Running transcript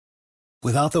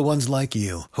Without the ones like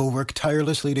you, who work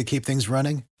tirelessly to keep things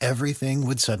running, everything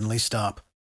would suddenly stop.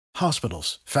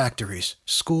 Hospitals, factories,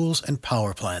 schools, and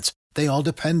power plants, they all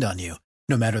depend on you.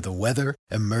 No matter the weather,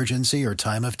 emergency, or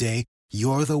time of day,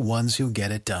 you're the ones who get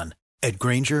it done. At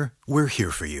Grainger, we're here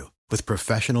for you with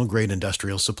professional-grade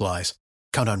industrial supplies.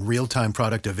 Count on real-time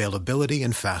product availability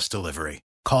and fast delivery.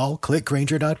 Call,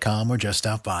 clickgrainger.com, or just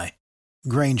stop by.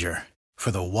 Grainger, for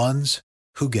the ones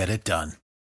who get it done.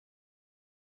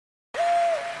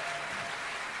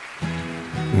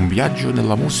 Un viaggio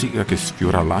nella musica che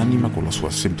sfiora l'anima con la sua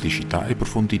semplicità e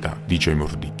profondità. DJ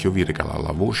Mordicchio vi regala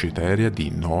la voce eterea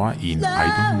di Noah in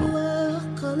I Don't Know.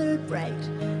 Colored bright,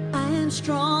 I am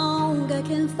strong, I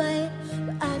can fight,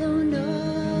 but I don't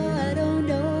know, I don't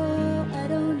know, I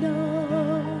don't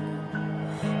know.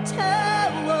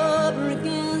 Tower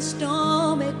against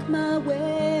storm, make my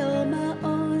way on my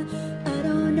own. I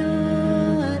don't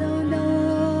know, I don't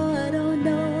know, I don't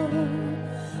know,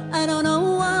 I don't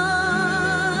know why.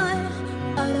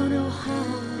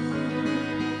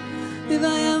 If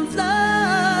I am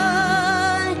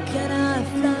flying, can I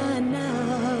fly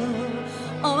now?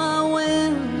 Are my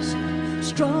wings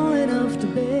strong enough to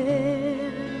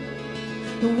bear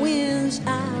the winds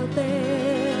out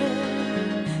there?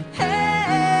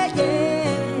 Hey,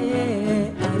 yeah,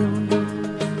 I don't know.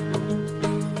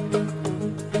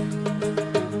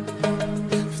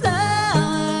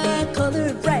 Fly,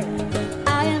 colored bright,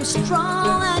 I am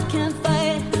strong, I can fight.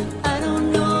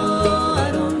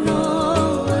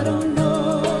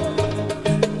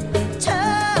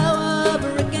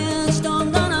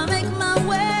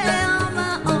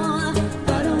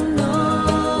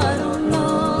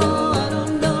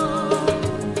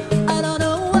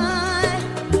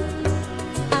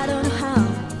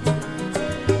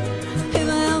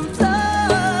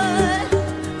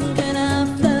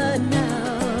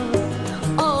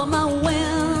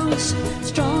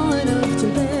 Strong enough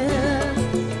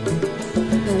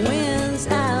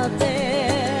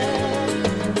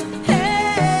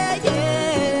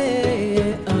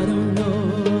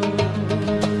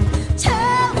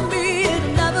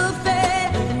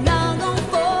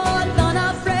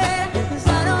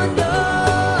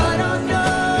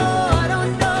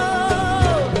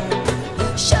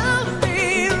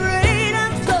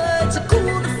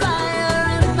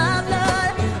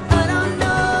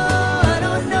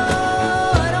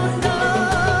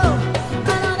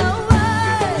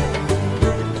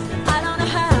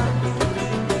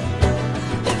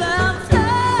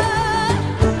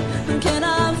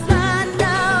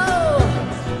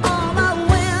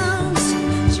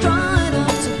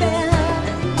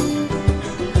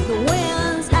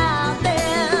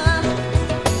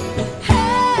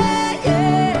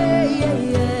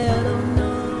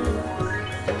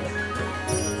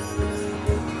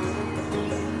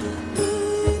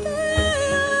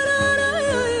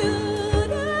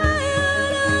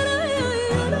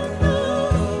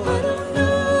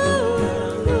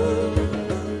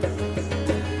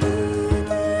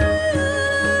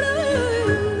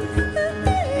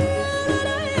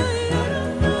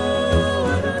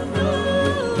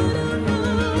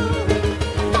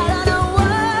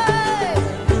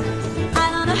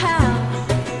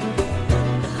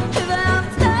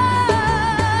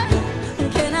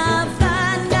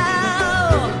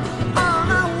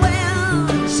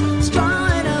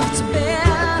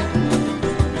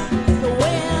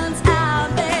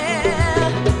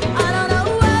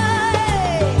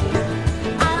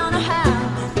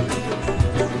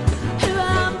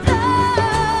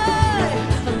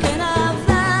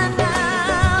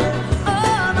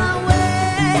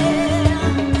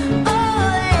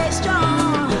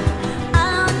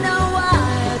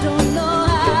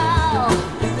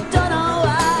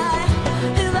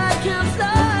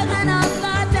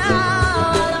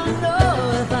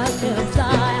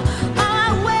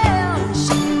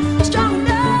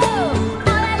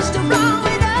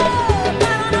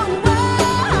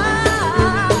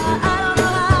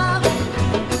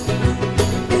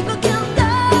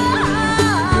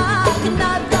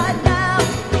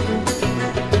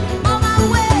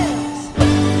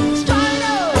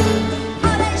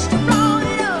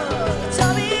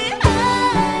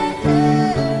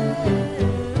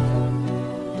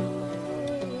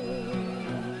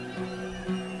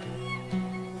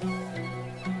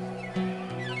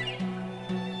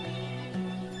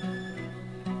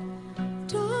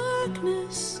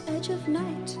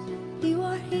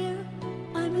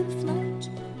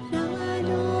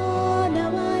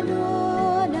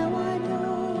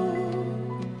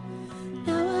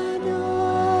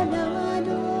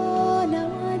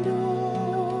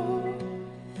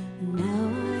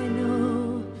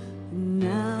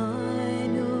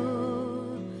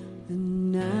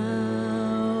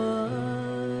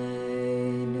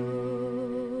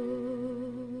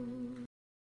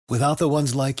Without the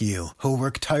ones like you, who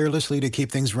work tirelessly to keep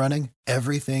things running,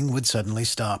 everything would suddenly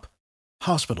stop.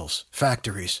 Hospitals,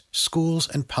 factories, schools,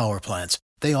 and power plants,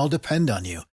 they all depend on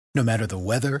you. No matter the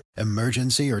weather,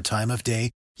 emergency, or time of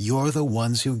day, you're the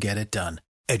ones who get it done.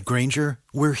 At Grainger,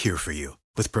 we're here for you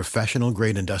with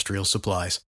professional-grade industrial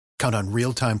supplies. Count on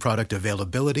real-time product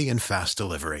availability and fast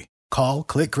delivery. Call,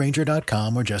 click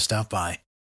Grainger.com, or just stop by.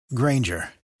 Grainger,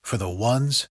 for the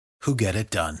ones who get it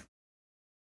done.